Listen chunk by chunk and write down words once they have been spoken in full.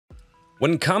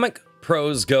When comic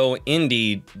pros go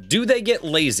indie, do they get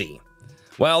lazy?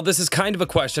 Well, this is kind of a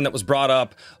question that was brought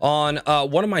up on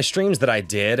one of my streams that I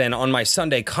did, and on my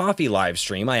Sunday Coffee live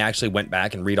stream, I actually went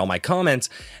back and read all my comments,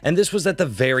 and this was at the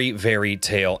very, very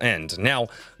tail end. Now,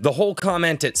 the whole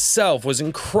comment itself was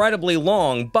incredibly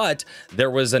long, but there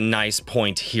was a nice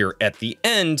point here at the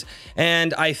end,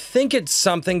 and I think it's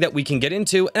something that we can get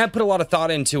into, and I put a lot of thought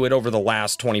into it over the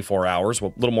last 24 hours,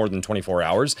 well, a little more than 24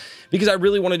 hours, because I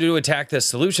really wanted to attack this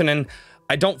solution, and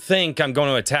I don't think I'm going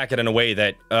to attack it in a way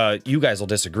that you guys will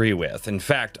disagree with. In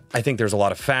fact, I think there's a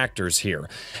lot of factors here.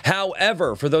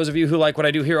 However, for those of you who like what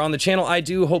I do here on the channel, I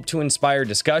do hope to inspire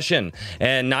discussion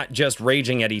and not just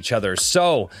raging at each other.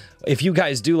 So if you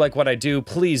guys do like what I do,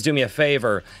 please do me a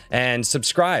favor and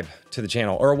subscribe to the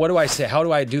channel. Or what do I say? How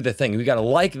do I do the thing? You got to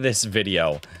like this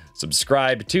video,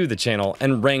 subscribe to the channel,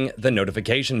 and ring the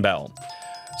notification bell.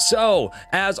 So,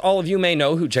 as all of you may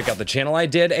know who check out the channel, I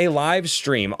did a live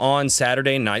stream on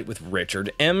Saturday night with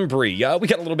Richard Embry. We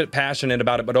got a little bit passionate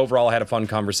about it, but overall I had a fun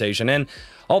conversation. And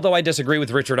although I disagree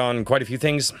with Richard on quite a few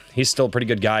things, he's still a pretty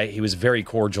good guy. He was very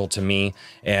cordial to me.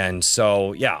 And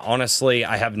so, yeah, honestly,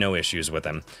 I have no issues with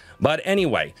him. But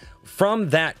anyway, from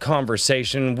that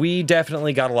conversation, we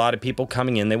definitely got a lot of people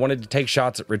coming in. They wanted to take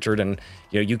shots at Richard, and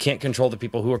you can't control the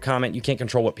people who are comment. You can't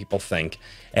control what people think.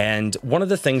 And one of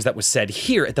the things that was said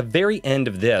here at the very end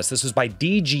of this was by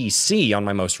DGC on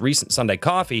my most recent Sunday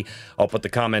Coffee. I'll put the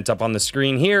comment up on the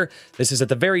screen here. This is at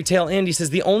the very tail end. He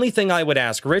says, the only thing I would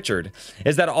ask Richard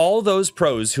is that all those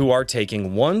pros who are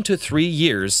taking 1 to 3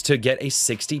 years to get a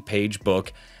 60-page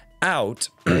book out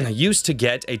used to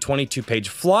get a 22-page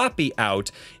floppy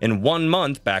out in 1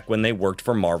 month back when they worked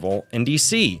for Marvel and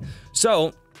DC.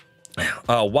 So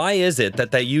why is it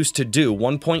that they used to do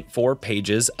 1.4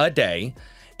 pages a day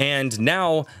and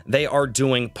now they are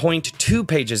doing 0.2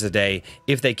 pages a day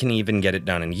if they can even get it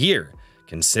done in a year?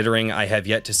 Considering I have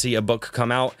yet to see a book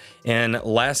come out in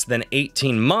less than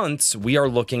 18 months, we are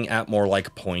looking at more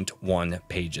like 0.1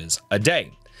 pages a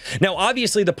day. Now,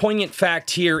 obviously, the poignant fact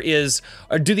here is,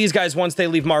 do these guys, once they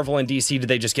leave Marvel and DC, do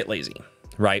they just get lazy,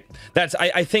 right?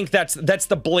 I think that's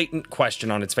the blatant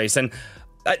question on its face. And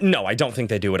no, I don't think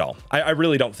they do at all. I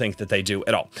really don't think that they do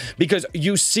at all. Because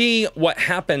you see what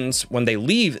happens when they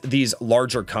leave these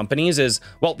larger companies is,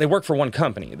 well, they work for one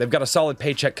company. They've got a solid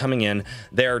paycheck coming in.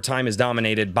 Their time is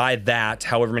dominated by that,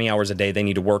 however many hours a day they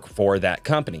need to work for that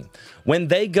company. When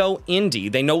they go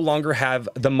indie, they no longer have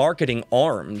the marketing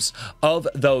arms of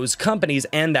those companies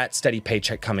and that steady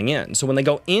paycheck coming in. So when they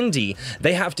go indie,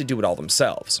 they have to do it all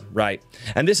themselves, right?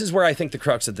 And this is where I think the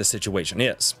crux of this situation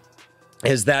is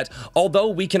that although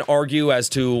we can argue as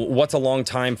to what's a long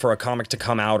time for a comic to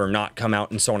come out or not come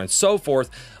out and so on and so forth,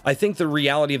 I think the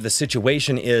reality of the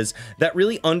situation is that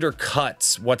really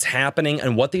undercuts what's happening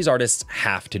and what these artists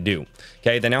have to do.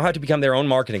 Okay, they now have to become their own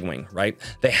marketing wing, right?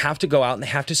 They have to go out and they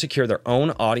have to secure their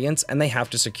own audience and they have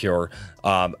to secure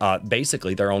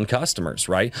basically their own customers,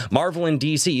 right? Marvel and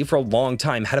DC for a long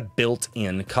time had a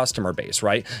built-in customer base,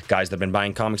 right? Guys that have been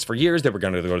buying comics for years, they were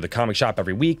going to go to the comic shop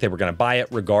every week, they were going to buy it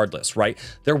regardless, right?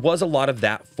 There was a lot of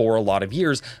that for a lot of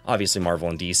years. Obviously, Marvel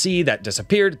and DC, that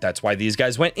disappeared. That's why these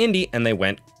guys went indie and they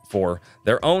went for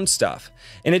their own stuff.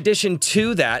 In addition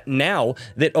to that, now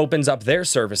that opens up their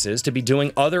services to be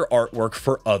doing other artwork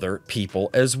for other people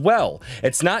as well.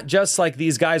 It's not just like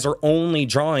these guys are only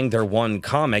drawing their one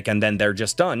comic and then they're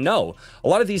just done. No, a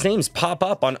lot of these names pop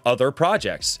up on other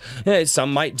projects.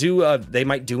 Some might do, they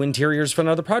might do interiors for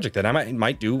another project that I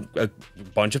might do a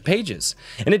bunch of pages.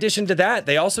 In addition to that,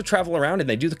 they also travel around and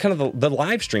they do the kind of the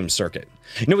live stream circuit.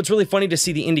 You know, it's really funny to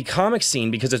see the indie comic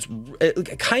scene because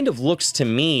it kind of looks to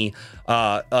me,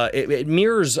 it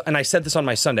mirrors, and I said this on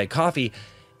my Sunday Coffee,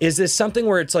 is this something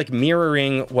where it's like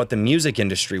mirroring what the music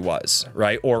industry was,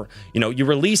 right? Or, you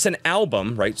release an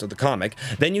album, right? So the comic,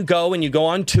 then you go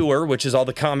on tour, which is all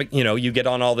the comic, you get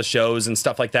on all the shows and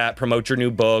stuff like that, promote your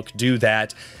new book, do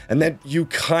that. And then you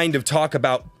kind of talk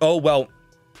about, oh, well,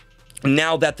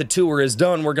 now that the tour is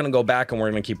done, we're going to go back and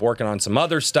we're going to keep working on some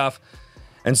other stuff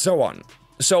and so on.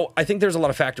 So I think there's a lot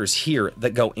of factors here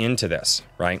that go into this,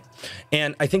 right?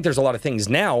 And I think there's a lot of things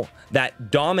now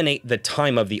that dominate the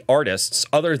time of the artists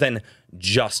other than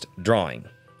just drawing,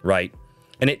 right?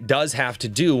 And it does have to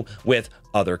do with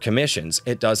other commissions.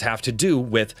 It does have to do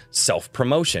with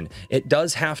self-promotion. It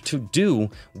does have to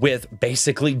do with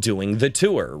basically doing the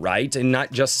tour, right? And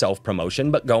not just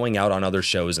self-promotion, but going out on other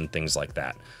shows and things like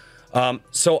that.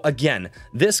 So again,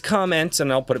 this comment,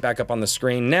 and I'll put it back up on the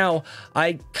screen now,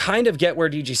 I kind of get where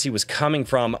DGC was coming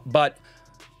from, but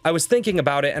I was thinking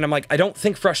about it and I'm like, I don't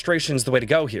think frustration is the way to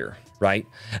go here, right?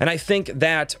 And I think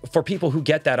that for people who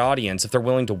get that audience, if they're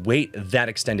willing to wait that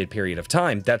extended period of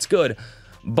time, that's good.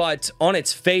 But on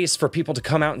its face, for people to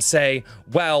come out and say,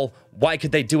 well, why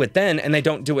could they do it then and they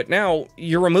don't do it now?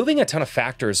 You're removing a ton of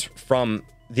factors from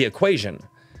the equation.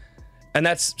 And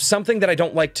that's something that I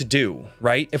don't like to do,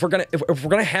 right? If we're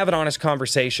gonna have an honest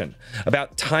conversation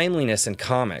about timeliness in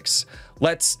comics,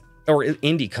 or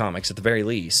indie comics at the very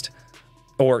least,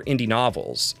 or indie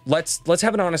novels, let's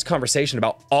have an honest conversation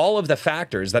about all of the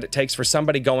factors that it takes for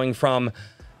somebody going from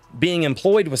being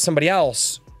employed with somebody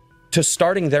else to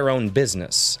starting their own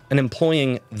business and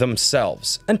employing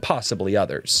themselves and possibly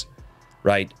others,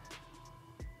 right?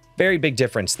 Very big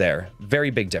difference there. Very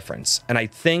big difference. And I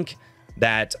think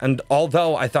that, and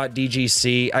although I thought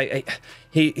DGC,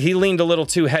 he leaned a little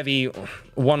too heavy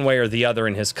one way or the other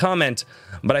in his comment,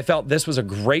 but I felt this was a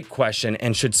great question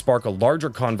and should spark a larger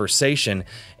conversation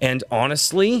and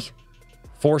honestly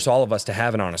force all of us to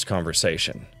have an honest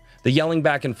conversation. The yelling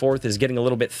back and forth is getting a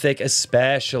little bit thick,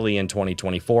 especially in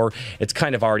 2024. It's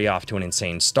kind of already off to an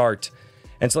insane start.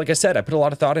 And so, like I said, I put a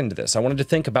lot of thought into this. I wanted to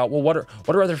think about, well, what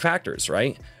are other factors,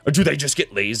 right? Or do they just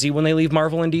get lazy when they leave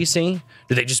Marvel and DC?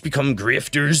 Do they just become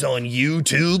grifters on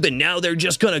YouTube and now they're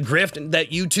just going to grift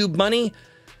that YouTube money?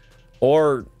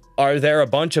 Or are there a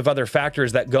bunch of other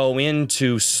factors that go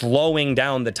into slowing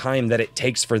down the time that it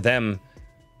takes for them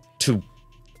to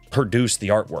produce the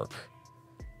artwork?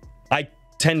 I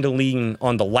tend to lean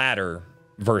on the latter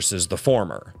versus the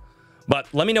former. But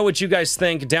let me know what you guys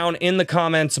think down in the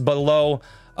comments below.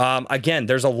 Again,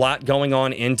 there's a lot going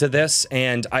on into this,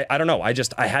 and I don't know. I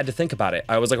had to think about it.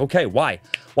 I was like, okay, why?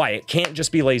 It can't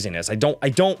just be laziness. I don't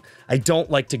like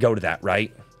to go to that,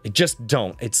 right? I just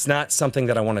don't. It's not something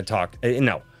that I want to talk.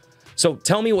 No. So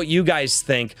tell me what you guys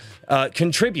think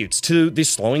contributes to the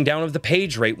slowing down of the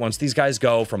page rate once these guys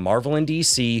go from Marvel and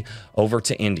DC over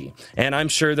to indie. And I'm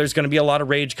sure there's going to be a lot of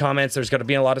rage comments. There's going to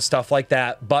be a lot of stuff like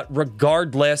that. But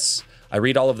regardless, I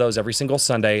read all of those every single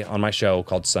Sunday on my show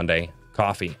called Sunday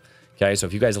Coffee. Okay, so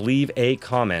if you guys leave a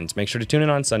comment, make sure to tune in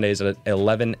on Sundays at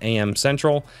 11 a.m.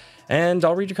 Central, and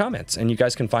I'll read your comments, and you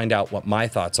guys can find out what my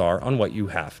thoughts are on what you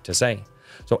have to say.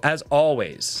 So as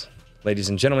always, ladies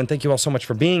and gentlemen, thank you all so much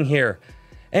for being here.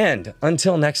 And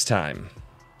until next time,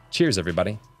 cheers,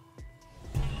 everybody.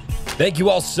 Thank you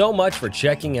all so much for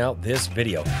checking out this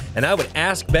video. And I would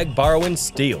ask, beg, borrow, and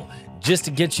steal just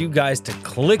to get you guys to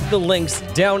click the links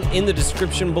down in the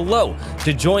description below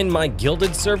to join my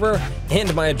Guilded server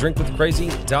and my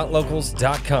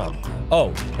adrinkwithcrazy.locals.com.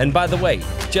 Oh, and by the way,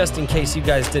 just in case you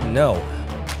guys didn't know,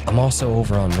 I'm also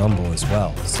over on Rumble as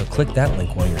well, so click that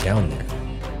link while you're down there.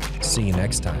 See you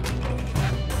next time.